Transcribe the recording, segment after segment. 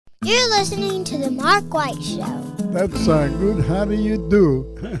You're listening to The Mark White Show. That's good. How do you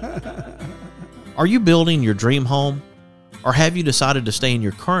do? Are you building your dream home? Or have you decided to stay in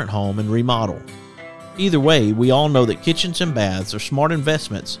your current home and remodel? Either way, we all know that kitchens and baths are smart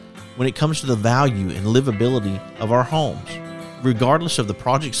investments when it comes to the value and livability of our homes. Regardless of the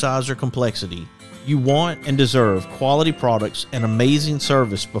project size or complexity, you want and deserve quality products and amazing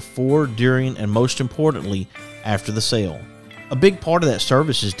service before, during, and most importantly, after the sale. A big part of that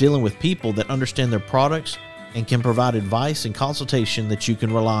service is dealing with people that understand their products and can provide advice and consultation that you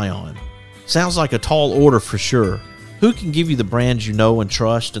can rely on. Sounds like a tall order for sure. Who can give you the brands you know and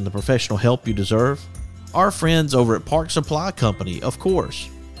trust and the professional help you deserve? Our friends over at Park Supply Company, of course.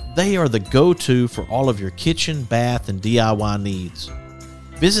 They are the go-to for all of your kitchen, bath, and DIY needs.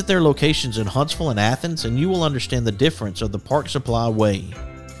 Visit their locations in Huntsville and Athens, and you will understand the difference of the Park Supply way.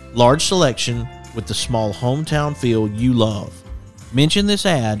 Large selection with the small hometown feel you love. Mention this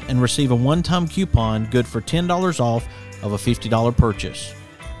ad and receive a one-time coupon good for $10 off of a $50 purchase.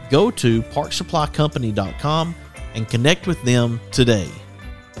 Go to parksupplycompany.com and connect with them today.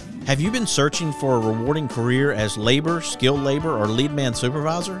 Have you been searching for a rewarding career as labor, skilled labor, or lead man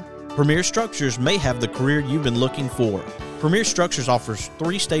supervisor? Premier Structures may have the career you've been looking for. Premier Structures offers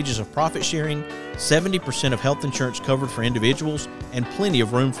 3 stages of profit sharing, 70% of health insurance covered for individuals, and plenty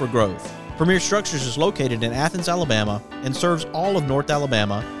of room for growth. Premier Structures is located in Athens, Alabama, and serves all of North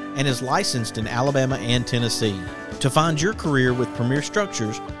Alabama and is licensed in Alabama and Tennessee. To find your career with Premier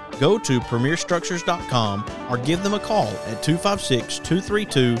Structures, go to premierstructures.com or give them a call at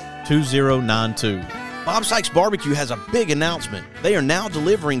 256-232-2092. Bob Sykes Barbecue has a big announcement. They are now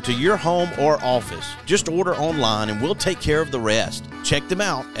delivering to your home or office. Just order online and we'll take care of the rest. Check them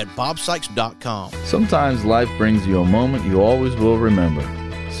out at bobsykes.com. Sometimes life brings you a moment you always will remember.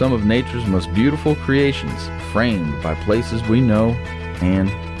 Some of nature's most beautiful creations, framed by places we know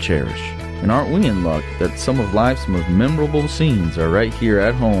and cherish. And aren't we in luck that some of life's most memorable scenes are right here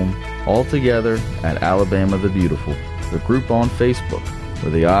at home, all together at Alabama the Beautiful, the group on Facebook,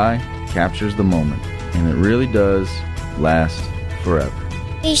 where the eye captures the moment. And it really does last forever.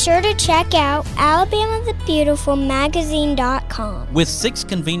 Be sure to check out alabamathebeautifulmagazine.com. With 6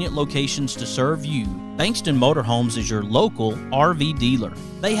 convenient locations to serve you, Bankston Motorhomes is your local RV dealer.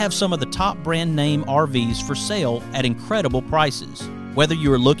 They have some of the top brand name RVs for sale at incredible prices. Whether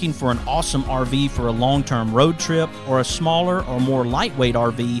you are looking for an awesome RV for a long-term road trip or a smaller or more lightweight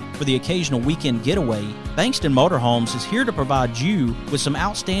RV for the occasional weekend getaway, Bankston Motorhomes is here to provide you with some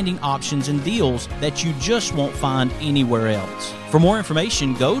outstanding options and deals that you just won't find anywhere else. For more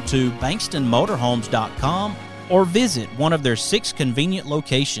information, go to bankstonmotorhomes.com or visit one of their 6 convenient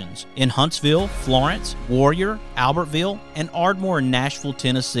locations in Huntsville, Florence, Warrior, Albertville, and Ardmore in Nashville,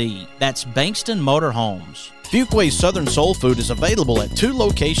 Tennessee. That's Bankston Motorhomes. Fuquay's Southern Soul Food is available at 2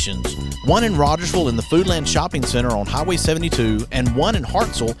 locations, one in Rogersville in the Foodland Shopping Center on Highway 72 and one in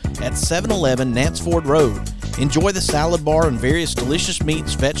Hartselle at 711 Nance Ford Road. Enjoy the salad bar and various delicious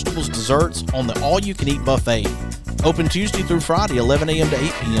meats, vegetables, desserts on the all-you-can-eat buffet. Open Tuesday through Friday, 11 a.m. to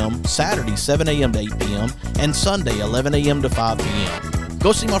 8 p.m., Saturday, 7 a.m. to 8 p.m., and Sunday, 11 a.m. to 5 p.m.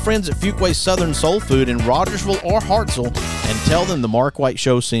 Go see my friends at Fuquay's Southern Soul Food in Rogersville or Hartselle and tell them the Mark White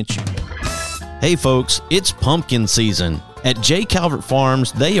Show sent you. Hey folks, it's pumpkin season. At J. Calvert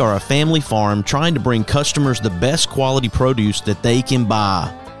Farms, they are a family farm trying to bring customers the best quality produce that they can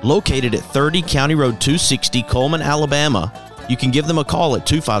buy. Located at 30 County Road 260, Coleman, Alabama, you can give them a call at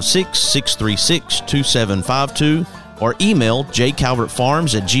 256-636-2752 or email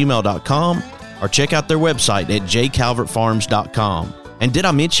jcalvertfarms@gmail.com or check out their website at jcalvertfarms.com. And did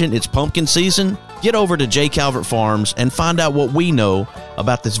I mention it's pumpkin season? Get over to J. Calvert Farms and find out what we know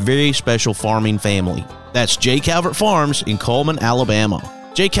about this very special farming family. That's J. Calvert Farms in Coleman, Alabama.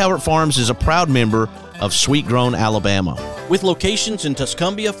 J. Calvert Farms is a proud member of Sweet Grown, Alabama. With locations in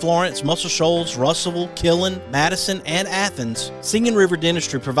Tuscumbia, Florence, Muscle Shoals, Russellville, Killen, Madison, and Athens, Singing River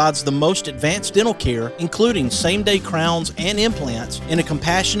Dentistry provides the most advanced dental care, including same-day crowns and implants, in a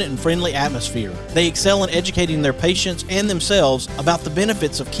compassionate and friendly atmosphere. They excel in educating their patients and themselves about the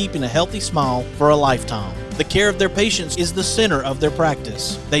benefits of keeping a healthy smile for a lifetime. The care of their patients is the center of their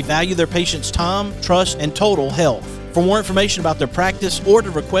practice. They value their patients' time, trust, and total health. For more information about their practice or to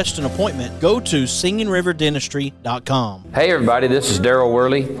request an appointment, go to singingriverdentistry.com. Hey everybody, this is Darryl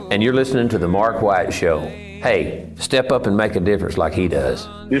Worley, and you're listening to The Mark White Show. Hey, step up and make a difference like he does.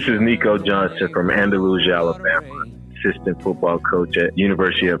 This is Nico Johnson from Andalusia, Alabama, assistant football coach at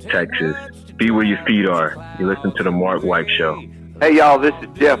University of Texas. Be where your feet are. You listen to The Mark White Show. Hey y'all, this is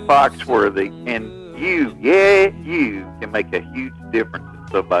Jeff Foxworthy, and you can make a huge difference in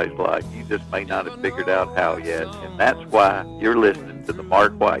somebody's life. You just may not have figured out how yet, and that's why you're listening listening to The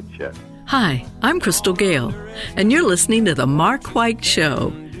Mark White Show. Hi, I'm Crystal Gale, and you're listening to The Mark White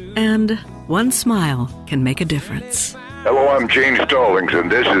Show. And one smile can make a difference. Hello, I'm Gene Stallings,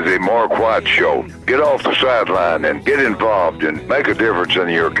 and this is The Mark White Show. Get off the sideline and get involved and make a difference in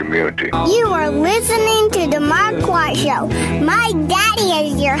your community. You are listening to the Mark White Show. My daddy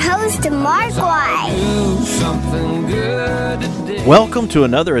is your host, Mark White. Welcome to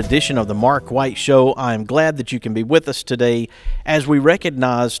another edition of the Mark White Show. I'm glad that you can be with us today as we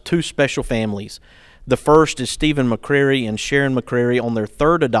recognize two special families. The first is Stephen McCrary and Sharon McCrary on their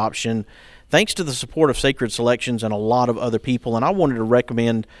third adoption, thanks to the support of Sacred Selections and a lot of other people. And I wanted to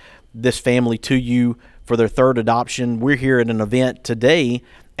recommend this family to you for their third adoption. We're here at an event today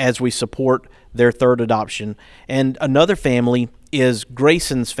as we support their third adoption. And another family is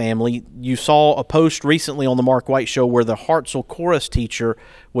Grayson's family. You saw a post recently on the Mark White Show where the Hartselle chorus teacher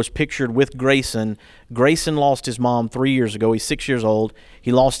was pictured with Grayson. Grayson lost his mom 3 years ago. He's 6 years old.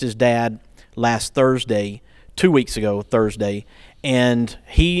 He lost his dad last Thursday, 2 weeks ago, Thursday. And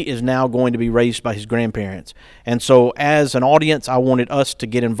he is now going to be raised by his grandparents. And so as an audience, I wanted us to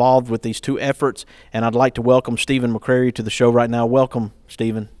get involved with these two efforts, and I'd like to welcome Stephen McCrary to the show right now. Welcome,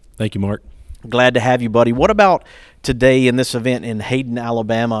 Stephen. Thank you, Mark. Glad to have you, buddy. What about today in this event in Hayden,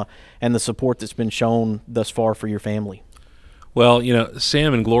 Alabama, and the support that's been shown thus far for your family? Well,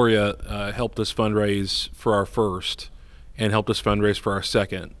 Sam and Gloria helped us fundraise for our first and helped us fundraise for our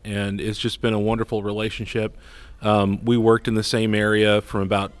second, and it's just been a wonderful relationship. We worked in the same area from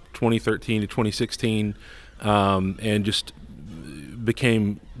about 2013 to 2016 and just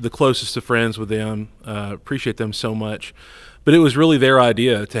became the closest of friends with them. Appreciate them so much. But it was really their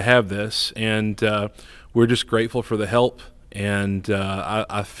idea to have this, and we're just grateful for the help. And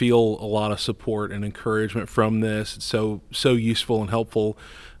I feel a lot of support and encouragement from this. It's so useful and helpful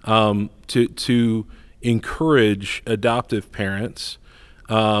to encourage adoptive parents,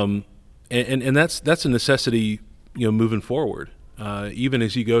 and that's a necessity. Moving forward, even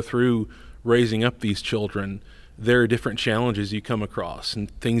as you go through raising up these children, there are different challenges you come across and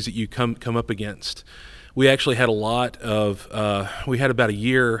things that you come up against. We actually had we had about a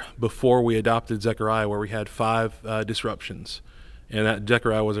year before we adopted Zechariah where we had 5 disruptions, and that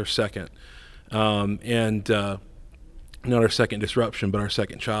Zechariah was our second, and not our second disruption, but our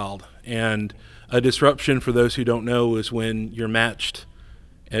second child. And a disruption, for those who don't know, is when you're matched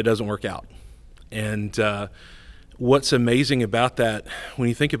and it doesn't work out. And what's amazing about that, when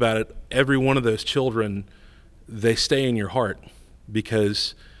you think about it, every one of those children, they stay in your heart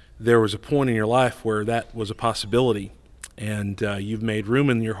because there was a point in your life where that was a possibility, and you've made room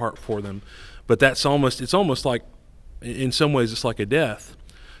in your heart for them. But it's almost like, in some ways, it's like a death.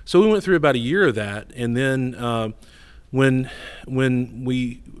 So we went through about a year of that, and then when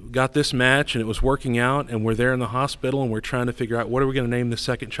we got this match and it was working out, and we're there in the hospital and we're trying to figure out what are we going to name the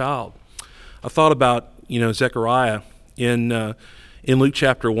second child, I thought about Zechariah in Luke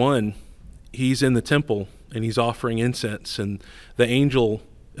chapter 1. He's in the temple and he's offering incense, and the angel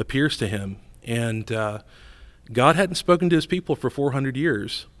appears to him, and God hadn't spoken to his people for 400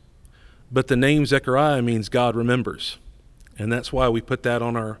 years, but the name Zechariah means God remembers, and that's why we put that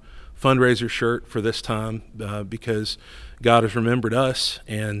on our fundraiser shirt for this time, because God has remembered us,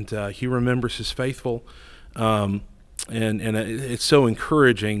 and he remembers his faithful. And it's so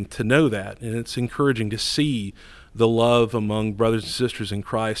encouraging to know that, and it's encouraging to see the love among brothers and sisters in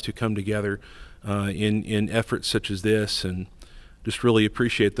Christ who come together in efforts such as this, and just really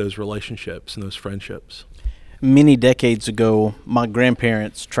appreciate those relationships and those friendships. Many decades ago, my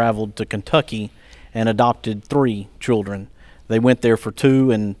grandparents traveled to Kentucky and adopted 3 children. They went there for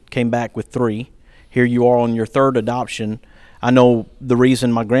 2 and came back with 3. Here you are on your third adoption. I know the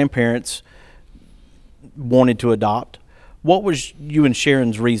reason my grandparents wanted to adopt. What was you and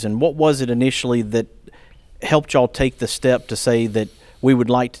Sharon's reason? What was it initially that helped y'all take the step to say that we would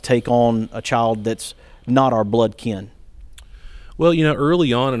like to take on a child that's not our blood kin? Well,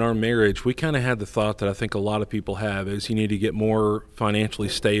 early on in our marriage, we kind of had the thought that I think a lot of people have is you need to get more financially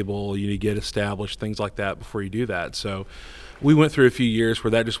stable, you need to get established, things like that before you do that. So we went through a few years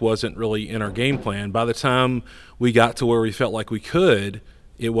where that just wasn't really in our game plan. By the time we got to where we felt like we could,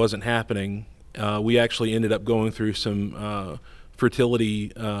 it wasn't happening. We actually ended up going through some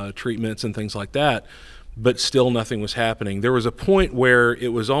fertility treatments and things like that, but still nothing was happening. There was a point where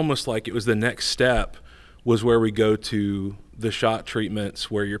it was almost like it was the next step was where we go to the shot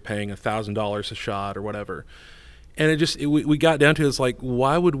treatments where you're paying $1,000 a shot or whatever. And we got down to it's like,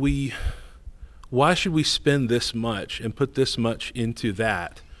 why should we spend this much and put this much into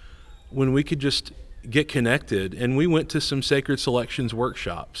that when we could just get connected. And we went to some Sacred Selections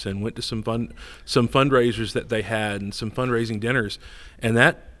workshops and went to some fundraisers that they had and some fundraising dinners, and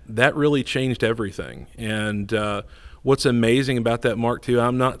that really changed everything. And what's amazing about that, Mark, too,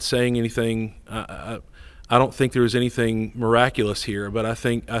 I'm not saying anything. I don't think there was anything miraculous here, but I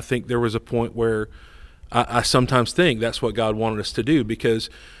think there was a point where I sometimes think that's what God wanted us to do, because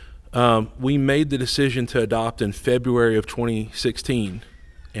we made the decision to adopt in February of 2016,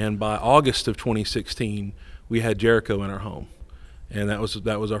 and by August of 2016, we had Jericho in our home, and that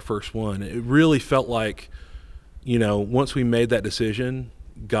was our first one. It really felt like, once we made that decision,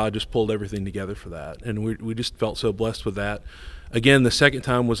 God just pulled everything together for that, and we just felt so blessed with that. Again, the second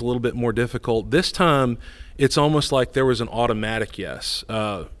time was a little bit more difficult. This time, it's almost like there was an automatic yes.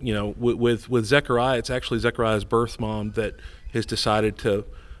 With Zechariah, it's actually Zechariah's birth mom that has decided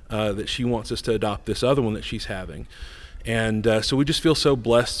that she wants us to adopt this other one that she's having. And so we just feel so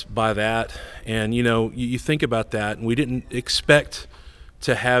blessed by that. And, you think about that, and we didn't expect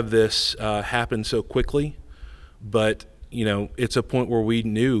to have this happen so quickly, but, it's a point where we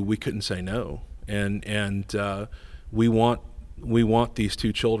knew we couldn't say no. And we want these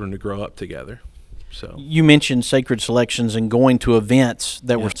two children to grow up together. So you mentioned Sacred Selections and going to events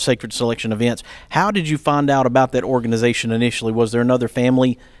that were Sacred Selection events. How did you find out about that organization initially? Was there another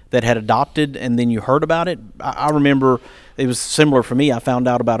family that had adopted and then you heard about it? I remember it was similar for me. I found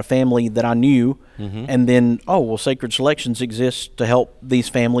out about a family that I knew, and then, Sacred Selections exists to help these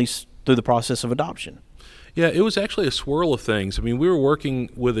families through the process of adoption. Yeah, it was actually a swirl of things. I mean, we were working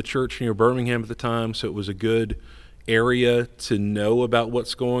with a church near Birmingham at the time, so it was a good area to know about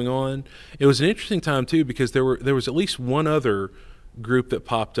what's going on. It was an interesting time too, because there was at least one other group that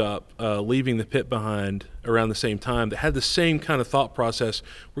popped up, leaving the pit behind around the same time, that had the same kind of thought process.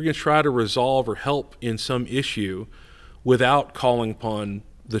 We're going to try to resolve or help in some issue without calling upon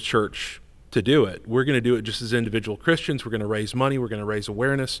the church to do it. We're going to do it just as individual Christians. We're going to raise money. We're going to raise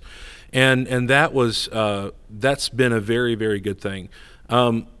awareness, and that's been a very, very good thing.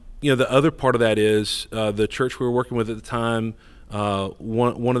 The other part of that is the church we were working with at the time,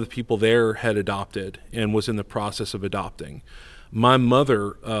 one of the people there had adopted and was in the process of adopting. My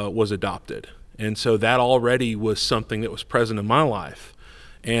mother was adopted, and so that already was something that was present in my life.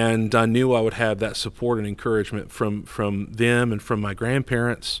 And I knew I would have that support and encouragement from them and from my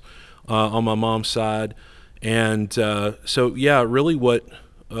grandparents on my mom's side. And really what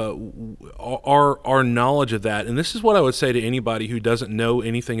our knowledge of that, and this is what I would say to anybody who doesn't know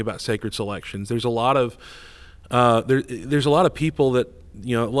anything about Sacred Selections. There's a lot of there's a lot of people that,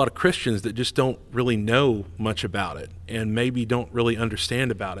 a lot of Christians that just don't really know much about it and maybe don't really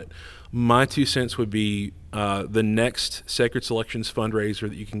understand about it. My 2 cents would be the next Sacred Selections fundraiser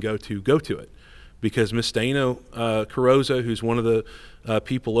that you can go to it, because Miss Dana Carrozza, who's one of the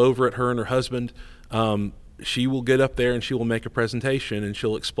people over at her and her husband, she will get up there and she will make a presentation and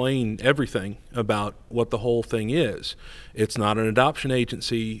she'll explain everything about what the whole thing is. It's not an adoption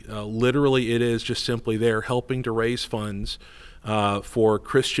agency. Literally, it is just simply there helping to raise funds for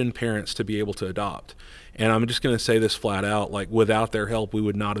Christian parents to be able to adopt. And I'm just going to say this flat out, like, without their help, we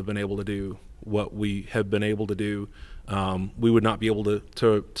would not have been able to do what we have been able to do. We would not be able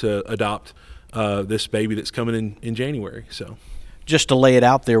to adopt this baby that's coming in January. So, just to lay it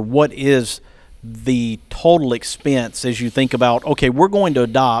out there, what is the total expense as you think about, okay, we're going to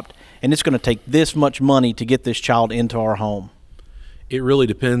adopt, and it's going to take this much money to get this child into our home? It really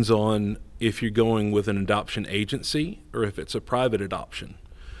depends on if you're going with an adoption agency or if it's a private adoption.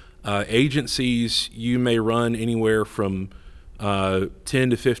 Agencies, you may run anywhere from 10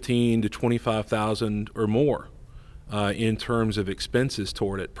 to 15 to 25,000 or more in terms of expenses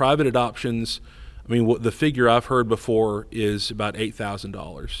toward it. Private adoptions, the figure I've heard before is about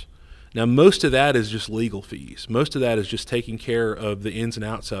 $8,000. Now, most of that is just legal fees. Most of that is just taking care of the ins and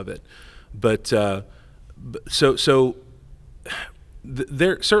outs of it. But certainly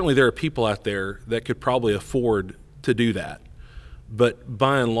there are people out there that could probably afford to do that. But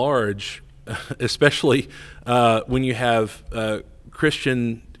by and large, especially when you have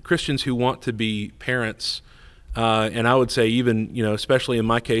Christians who want to be parents, and I would say even, especially in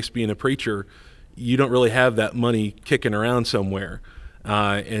my case being a preacher, you don't really have that money kicking around somewhere.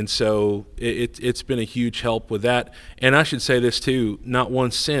 And so it's been a huge help with that. And I should say this too, not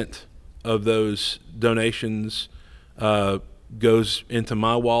 1 cent of those donations goes into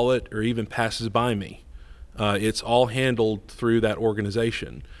my wallet or even passes by me. It's all handled through that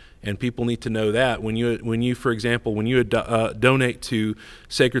organization. And people need to know that when you, for example, when you donate to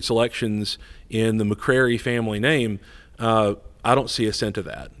Sacred Selections in the McCrary family name, I don't see a cent of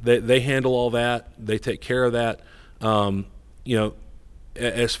that. They handle all that. They take care of that.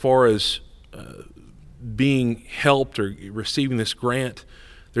 As far as being helped or receiving this grant,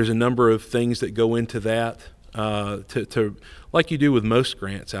 there's a number of things that go into that, to like you do with most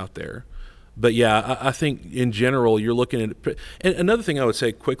grants out there. But yeah, I think in general you're looking at it. And another thing I would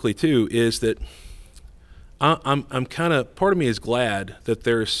say quickly too is that I'm kind of, part of me is glad that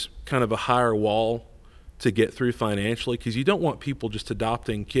there's kind of a higher wall to get through financially, because you don't want people just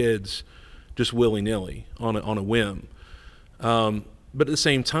adopting kids just willy-nilly on a whim. But at the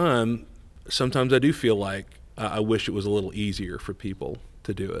same time, sometimes I do feel like I wish it was a little easier for people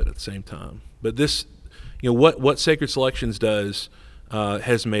to do it at the same time. But this, what Sacred Selections does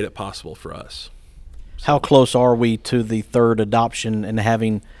has made it possible for us. How close are we to the third adoption and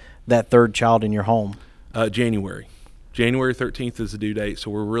having that third child in your home? January 13th is the due date, so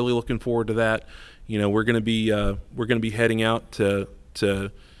we're really looking forward to that. We're going to be heading out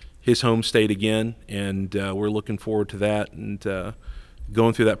to his home state again, and we're looking forward to that and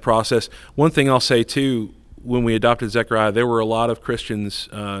going through that process. One thing I'll say too, when we adopted Zechariah, there were a lot of Christians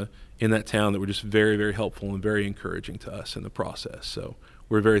in that town that were just very, very helpful and very encouraging to us in the process. So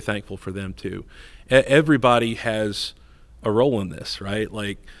we're very thankful for them too. Everybody has a role in this, right?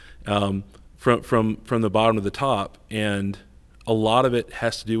 Like from the bottom to the top, and a lot of it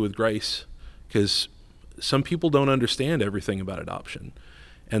has to do with grace, because some people don't understand everything about adoption,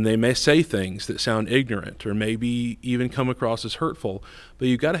 and they may say things that sound ignorant or maybe even come across as hurtful, but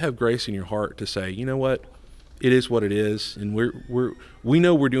you've got to have grace in your heart to say, you know what, it is what it is, and we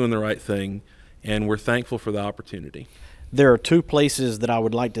know we're doing the right thing, and we're thankful for the opportunity. There are two places that I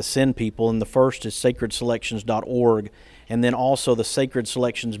would like to send people, and the first is sacredselections.org, and then also the Sacred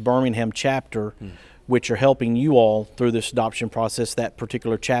Selections Birmingham chapter, which are helping you all through this adoption process, that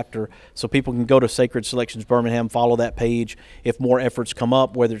particular chapter. So people can go to Sacred Selections Birmingham, follow that page. If more efforts come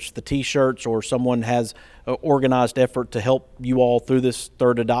up, whether it's the T-shirts or someone has an organized effort to help you all through this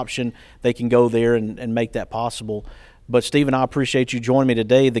third adoption, they can go there and make that possible. But Stephen, I appreciate you joining me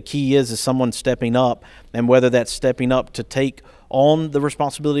today. The key is someone stepping up, and whether that's stepping up to take on the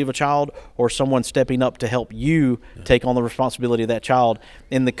responsibility of a child or someone stepping up to help you take on the responsibility of that child.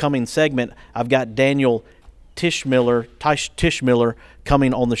 In the coming segment, I've got Daniel Tischmiller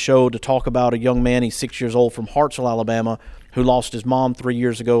coming on the show to talk about a young man. He's 6 years old from Hartselle, Alabama, who lost his mom 3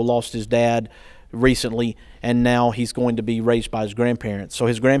 years ago, lost his dad recently, and now he's going to be raised by his grandparents. So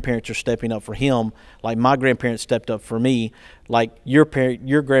his grandparents are stepping up for him, like my grandparents stepped up for me, like your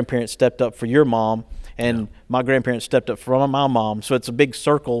grandparents stepped up for your mom, and my grandparents stepped up for my mom. So it's a big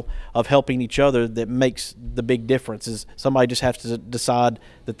circle of helping each other that makes the big difference. Is somebody just has to decide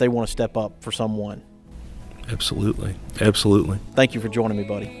that they want to step up for someone. Absolutely. Thank you for joining me,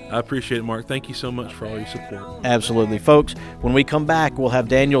 buddy. I appreciate it, Mark. Thank you so much for all your support. Absolutely. Folks, when we come back, we'll have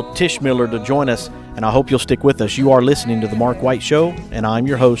Daniel Tischmiller to join us, and I hope you'll stick with us. You are listening to The Mark White Show, and I'm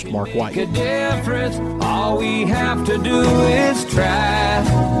your host, Mark White. Make a difference. All we have to do is try.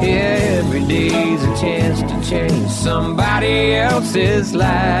 Every day's a chance to change somebody else's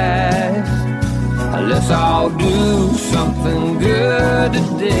life. Let's all do something good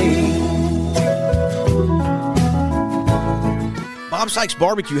today. Bob Sykes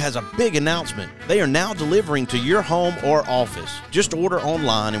Barbecue has a big announcement. They are now delivering to your home or office. Just order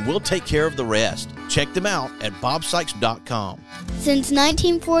online and we'll take care of the rest. Check them out at bobsykes.com. Since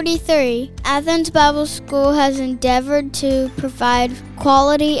 1943, Athens Bible School has endeavored to provide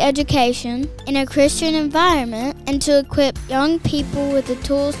quality education in a Christian environment and to equip young people with the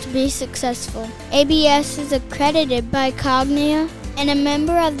tools to be successful. ABS is accredited by Cognia and a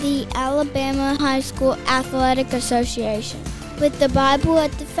member of the Alabama High School Athletic Association. With the Bible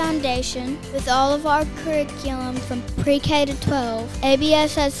at the foundation, with all of our curriculum from pre-K to 12,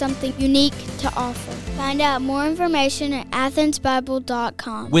 ABS has something unique to offer. Find out more information at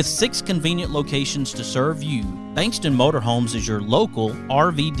athensbible.com. With 6 convenient locations to serve you, Bankston Motorhomes is your local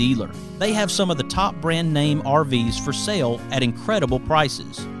RV dealer. They have some of the top brand name RVs for sale at incredible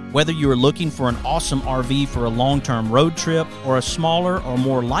prices. Whether you are looking for an awesome RV for a long-term road trip or a smaller or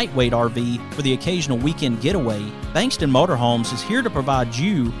more lightweight RV for the occasional weekend getaway, Bankston Motorhomes is here to provide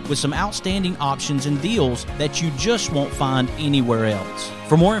you with some outstanding options and deals that you just won't find anywhere else.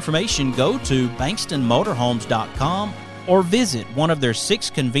 For more information, go to bankstonmotorhomes.com or visit one of their 6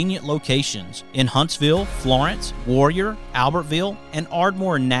 convenient locations in Huntsville, Florence, Warrior, Albertville, and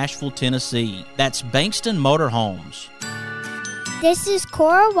Ardmore in Nashville, Tennessee. That's Bankston Motorhomes. This is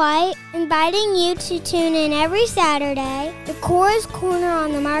Cora White, inviting you to tune in every Saturday to Cora's Corner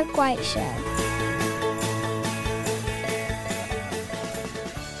on The Mark White Show.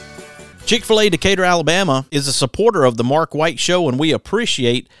 Chick-fil-A Decatur, Alabama is a supporter of the Mark White Show, and we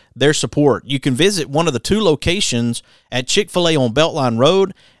appreciate their support. You can visit one of the two locations at Chick-fil-A on Beltline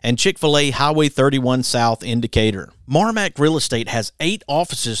Road and Chick-fil-A Highway 31 South in Decatur. Marmac Real Estate has 8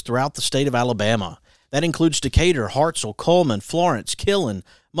 offices throughout the state of Alabama. That includes Decatur, Hartselle, Coleman, Florence, Killen,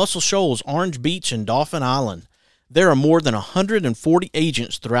 Muscle Shoals, Orange Beach, and Dauphin Island. There are more than 140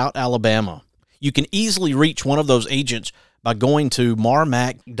 agents throughout Alabama. You can easily reach one of those agents by going to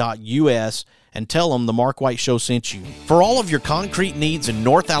marmac.us and tell them the Mark White Show sent you. For all of your concrete needs in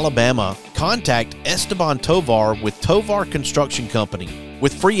North Alabama, contact Esteban Tovar with Tovar Construction Company.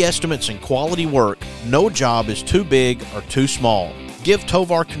 With free estimates and quality work, no job is too big or too small. Give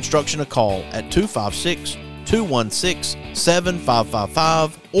Tovar Construction a call at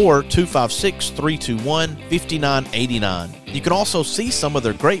 256-216-7555 or 256-321-5989. You can also see some of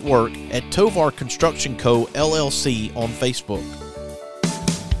their great work at Tovar Construction Co. LLC on Facebook.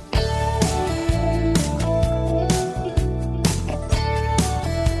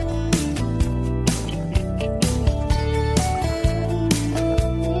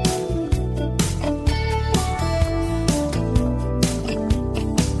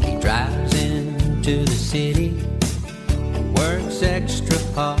 He drives into the city, works extra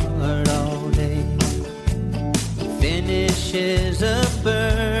hard all day, finishes up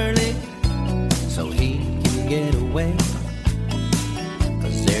early so he can get away,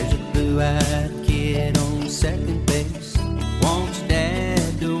 'cause there's a blue-eyed kid on second base, wants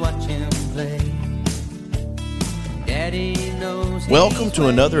dad to watch him play. Daddy knows. Welcome to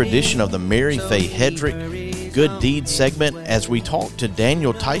another edition of the Mary Faye Hedrick Good Deed segment as we talk to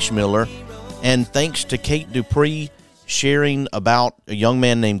Daniel Teichmiller, and thanks to Kate Dupree sharing about a young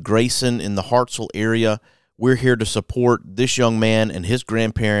man named Grayson in the Hartselle area. We're here to support this young man and his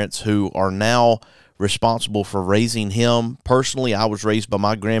grandparents who are now responsible for raising him. Personally, I was raised by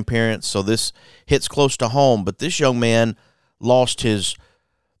my grandparents, so this hits close to home. But this young man lost his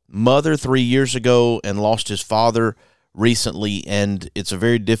mother 3 years ago and lost his father recently, and it's a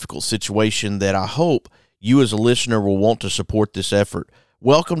very difficult situation that I hope you as a listener will want to support this effort.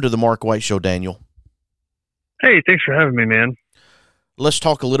 Welcome to the Mark White Show, Daniel. Hey, thanks for having me, man. Let's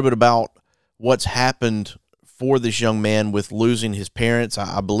talk a little bit about what's happened for this young man with losing his parents.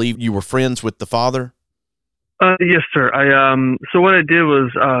 I believe you were friends with the father? Yes, sir. So what I did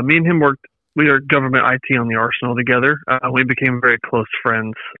was me and him worked, we were government IT on the Arsenal together. We became very close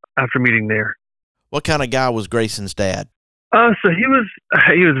friends after meeting there. What kind of guy was Grayson's dad? So he was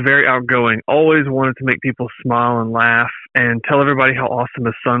very outgoing, always wanted to make people smile and laugh and tell everybody how awesome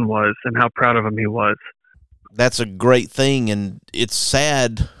his son was and how proud of him he was. That's a great thing, and it's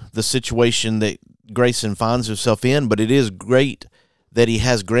sad, the situation that Grayson finds himself in, but it is great that he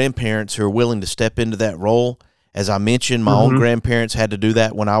has grandparents who are willing to step into that role. As I mentioned, my own grandparents had to do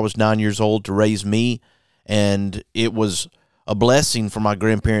that when I was 9 years old to raise me, and it was a blessing for my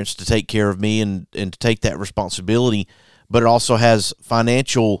grandparents to take care of me and to take that responsibility, but it also has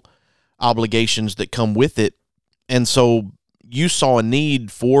financial obligations that come with it. And so you saw a need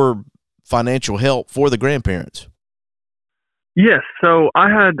for financial help for the grandparents. Yes. So I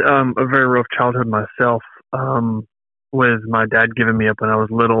had a very rough childhood myself, with my dad giving me up when I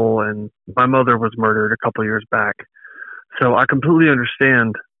was little, and my mother was murdered a couple of years back. So I completely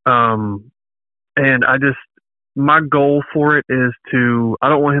understand. And my goal for it is I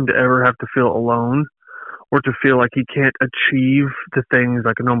don't want him to ever have to feel alone or to feel like he can't achieve the things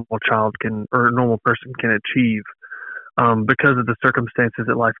like a normal child can or a normal person can achieve because of the circumstances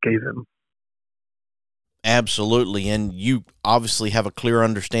that life gave him. Absolutely. And you obviously have a clear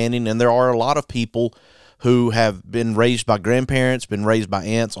understanding, and there are a lot of people who have been raised by grandparents, been raised by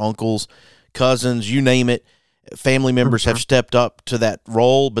aunts, uncles, cousins, you name it. Family members have stepped up to that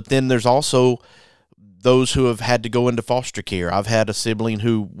role, but then there's also those who have had to go into foster care. I've had a sibling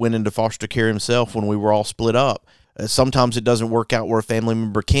who went into foster care himself when we were all split up. Sometimes it doesn't work out where a family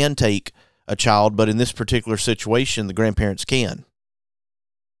member can take a child, but in this particular situation, the grandparents can.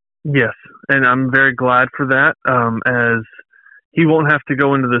 Yes, and I'm very glad for that, as he won't have to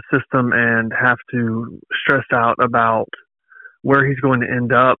go into the system and have to stress out about where he's going to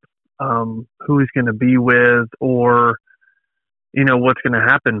end up, who he's going to be with, or, what's going to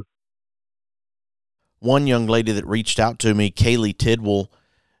happen. One young lady that reached out to me, Kaylee Tidwell,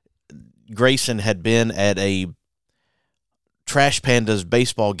 Grayson had been at a Trash Pandas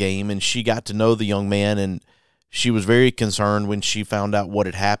baseball game, and she got to know the young man, and she was very concerned when she found out what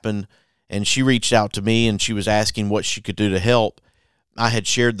had happened, and she reached out to me, and she was asking what she could do to help. I had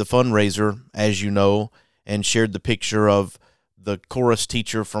shared the fundraiser, as you know, and shared the picture of the chorus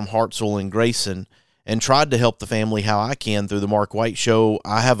teacher from Hartselle and Grayson, and tried to help the family how I can through the Mark White Show.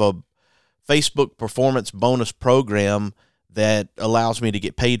 I have a Facebook performance bonus program that allows me to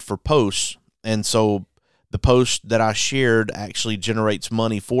get paid for posts. And so the post that I shared actually generates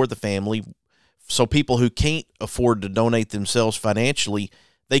money for the family. So people who can't afford to donate themselves financially,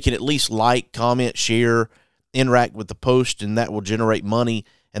 they can at least like, comment, share, interact with the post, and that will generate money,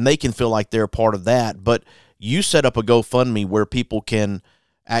 and they can feel like they're a part of that. But you set up a GoFundMe where people can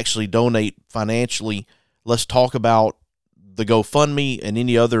actually donate financially. Let's talk about the GoFundMe and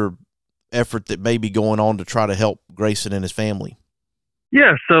any other effort that may be going on to try to help Grayson and his family.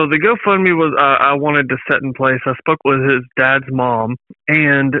 Yeah, so the GoFundMe was I wanted to set in place. I spoke with his dad's mom,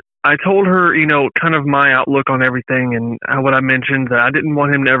 and I told her, kind of my outlook on everything, and what I mentioned, that I didn't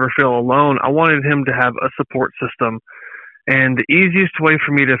want him to ever feel alone. I wanted him to have a support system. And the easiest way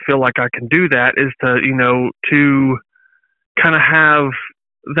for me to feel like I can do that is to kind of have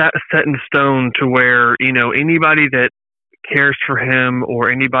that set in stone to where, anybody that cares for him or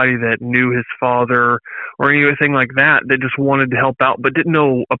anybody that knew his father or anything like that just wanted to help out but didn't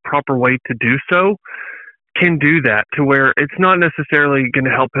know a proper way to do so can do that, to where it's not necessarily going to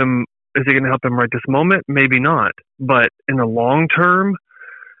help him. Is it going to help him right this moment? Maybe not. But in the long term,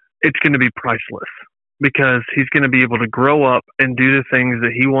 it's going to be priceless, because he's going to be able to grow up and do the things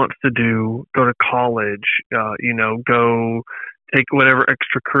that he wants to do, go to college, go take whatever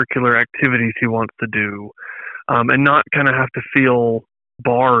extracurricular activities he wants to do, and not kind of have to feel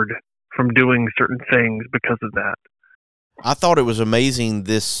barred from doing certain things because of that. I thought it was amazing,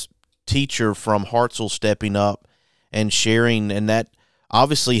 this teacher from Hartselle stepping up and sharing, and that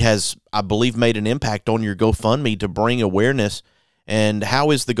obviously has, I believe, made an impact on your GoFundMe to bring awareness. And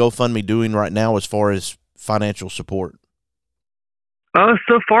how is the GoFundMe doing right now as far as financial support?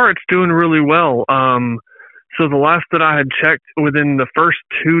 So far it's doing really well. So the last that I had checked, within the first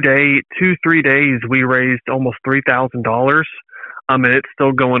 3 days, we raised almost $3,000. And it's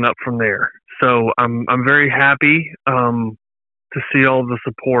still going up from there. So I'm very happy to see all the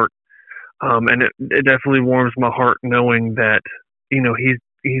support. And it definitely warms my heart knowing that,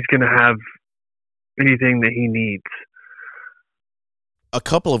 he's going to have anything that he needs. A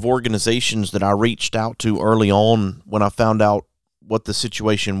couple of organizations that I reached out to early on when I found out what the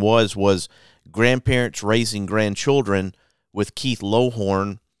situation was Grandparents Raising Grandchildren with Keith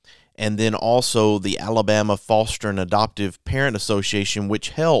Lohorn, and then also the Alabama Foster and Adoptive Parent Association, which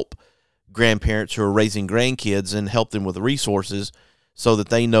help grandparents who are raising grandkids and help them with resources so that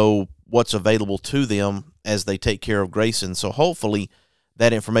they know what's available to them as they take care of Grayson. So hopefully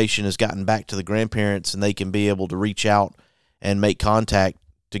that information has gotten back to the grandparents and they can be able to reach out and make contact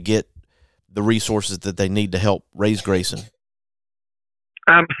to get the resources that they need to help raise Grayson.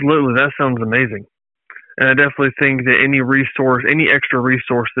 Absolutely. That sounds amazing. And I definitely think that any extra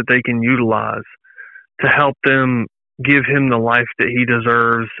resource that they can utilize to help them give him the life that he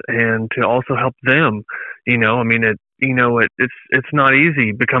deserves, and to also help them, it's not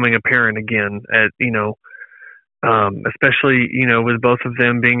easy becoming a parent again especially, with both of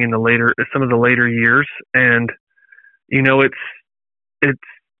them being in some of the later years. And, it's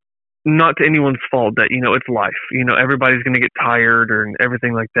not to anyone's fault that, it's life. Everybody's going to get tired and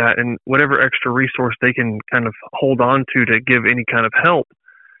everything like that. And whatever extra resource they can kind of hold on to give any kind of help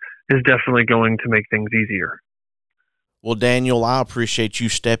is definitely going to make things easier. Well, Daniel, I appreciate you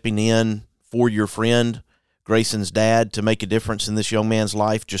stepping in for your friend, Grayson's dad, to make a difference in this young man's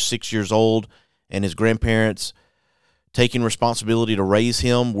life, just 6 years old, and his grandparents taking responsibility to raise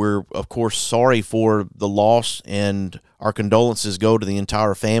him. We're, of course, sorry for the loss, and our condolences go to the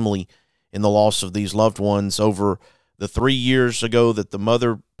entire family in the loss of these loved ones over the 3 years ago that the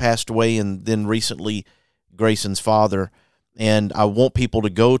mother passed away, and then recently Grayson's father. And I want people to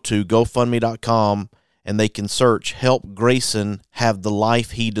go to GoFundMe.com, and they can search Help Grayson Have the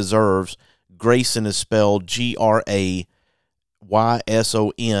Life He Deserves. Grayson is spelled Grayson.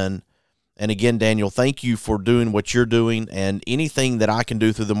 And again, Daniel, thank you for doing what you're doing, and anything that I can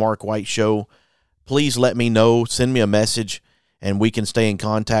do through the Mark White Show, please let me know. Send me a message, and we can stay in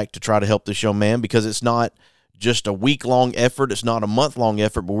contact to try to help this young man, because it's not just a week-long effort. It's not a month-long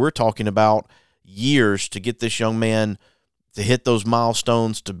effort, but we're talking about years to get this young man to hit those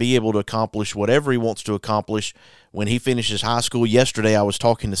milestones, to be able to accomplish whatever he wants to accomplish when he finishes high school. Yesterday, I was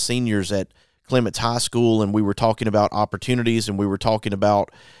talking to seniors at Clements High School, and we were talking about opportunities, and we were talking about,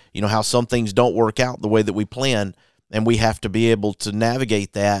 how some things don't work out the way that we plan, and we have to be able to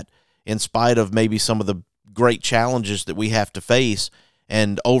navigate that in spite of maybe some of the great challenges that we have to face,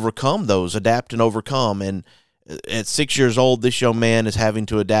 and overcome those, adapt and overcome. And at 6 years old, this young man is having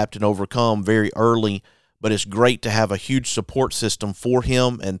to adapt and overcome very early, but it's great to have a huge support system for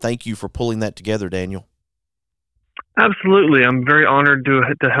him, and thank you for pulling that together, Daniel. Absolutely. I'm very honored to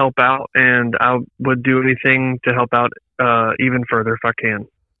help out, and I would do anything to help out even further if I can.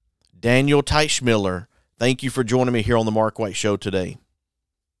 Daniel Teichmiller, thank you for joining me here on the Mark White Show today.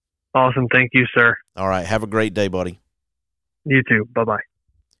 Awesome. Thank you, sir. All right. Have a great day, buddy. You too. Bye-bye.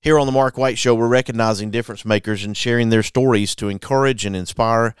 Here on the Mark White Show, we're recognizing difference makers and sharing their stories to encourage and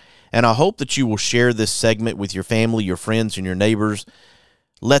inspire, and I hope that you will share this segment with your family, your friends, and your neighbors.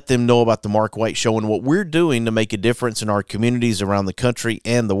 Let them know about the Mark White Show and what we're doing to make a difference in our communities around the country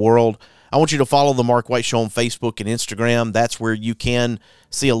and the world. I want you to follow the Mark White Show on Facebook and Instagram. That's where you can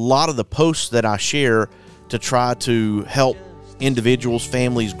see a lot of the posts that I share to try to help individuals,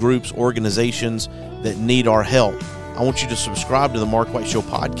 families, groups, organizations that need our help. I want you to subscribe to the Mark White Show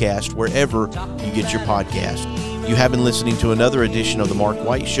podcast wherever you get your podcast. You have been listening to another edition of the Mark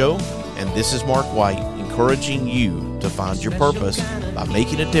White Show, and this is Mark White encouraging you to find your purpose by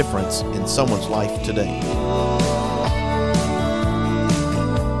making a difference in someone's life today.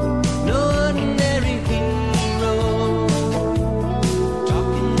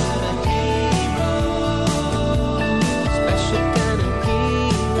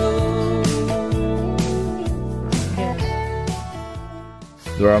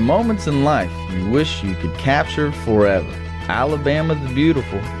 There are moments in life you wish you could capture forever. Alabama the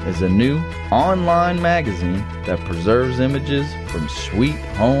Beautiful is a new online magazine that preserves images from sweet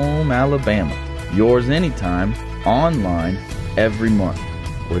home Alabama. Yours anytime, online, every month,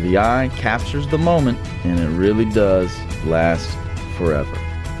 where the eye captures the moment and it really does last forever.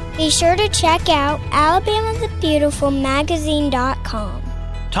 Be sure to check out alabamathebeautifulmagazine.com.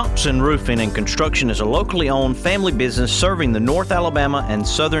 Thompson Roofing and Construction is a locally owned family business serving the North Alabama and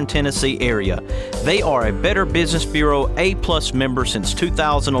Southern Tennessee area. They are a Better Business Bureau A+ member since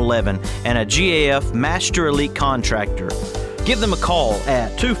 2011 and a GAF Master Elite Contractor. Give them a call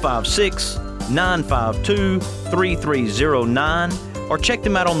at 256-952-3309 or check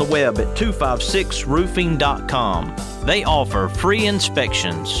them out on the web at 256roofing.com. They offer free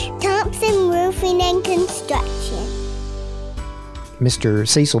inspections. Thompson Roofing and Construction. Mr.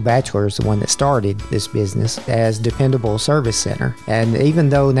 Cecil Batchelor is the one that started this business as Dependable Service Center. And even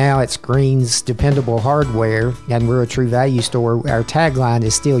though now it's Green's Dependable Hardware and we're a True Value store, our tagline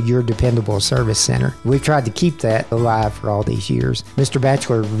is still Your Dependable Service Center. We've tried to keep that alive for all these years. Mr.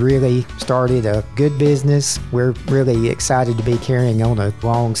 Batchelor really started a good business. We're really excited to be carrying on a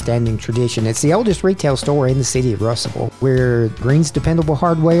long-standing tradition. It's the oldest retail store in the city of Russellville. We're Green's Dependable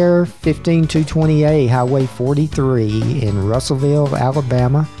Hardware, 15220A Highway 43 in Russellville,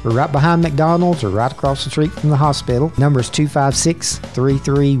 Alabama. We're right behind McDonald's or right across the street from the hospital. Number is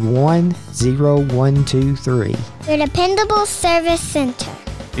 256-331-0123. Your Dependable Service Center.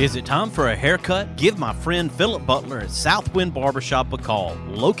 Is it time for a haircut? Give my friend Philip Butler at Southwind Barbershop a call,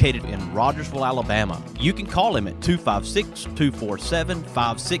 located in Rogersville, Alabama. You can call him at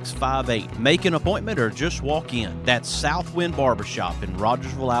 256-247-5658. Make an appointment or just walk in. That's Southwind Barbershop in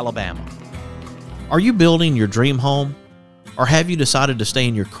Rogersville, Alabama. Are you building your dream home? Or have you decided to stay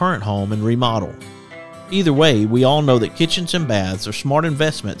in your current home and remodel? Either way, we all know that kitchens and baths are smart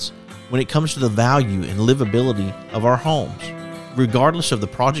investments when it comes to the value and livability of our homes. Regardless of the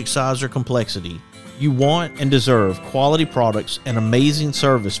project size or complexity, you want and deserve quality products and amazing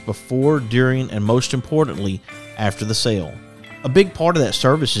service before, during, and most importantly, after the sale. A big part of that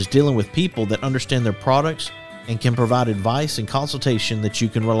service is dealing with people that understand their products and can provide advice and consultation that you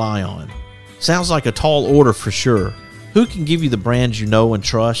can rely on. Sounds like a tall order for sure. Who can give you the brands you know and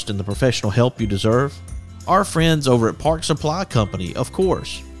trust and the professional help you deserve? Our friends over at Park Supply Company, of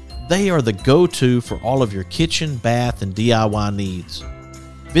course. They are the go-to for all of your kitchen, bath, and DIY needs.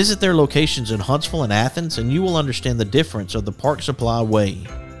 Visit their locations in Huntsville and Athens and you will understand the difference of the Park Supply way.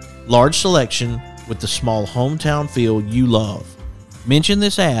 Large selection with the small hometown feel you love. Mention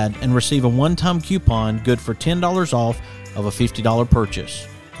this ad and receive a one-time coupon good for $10 off of a $50 purchase.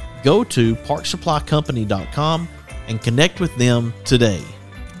 Go to parksupplycompany.com and connect with them today.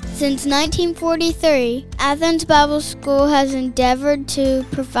 Since 1943, Athens Bible School has endeavored to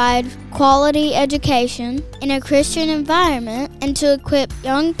provide quality education in a Christian environment and to equip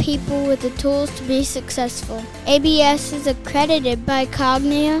young people with the tools to be successful. ABS is accredited by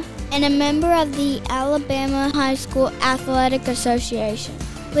Cognia and a member of the Alabama High School Athletic Association.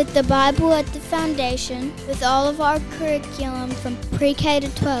 With the Bible at the foundation, with all of our curriculum from pre-K to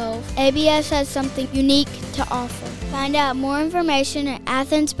 12, ABS has something unique to offer. Find out more information at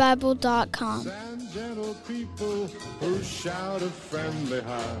athensbible.com. Gentle people who shout a friendly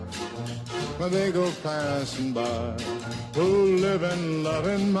hi when they go passing by, who live and love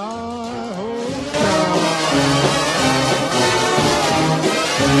in my hometown.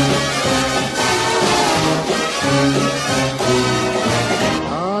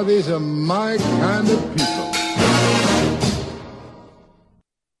 These are my kind of people.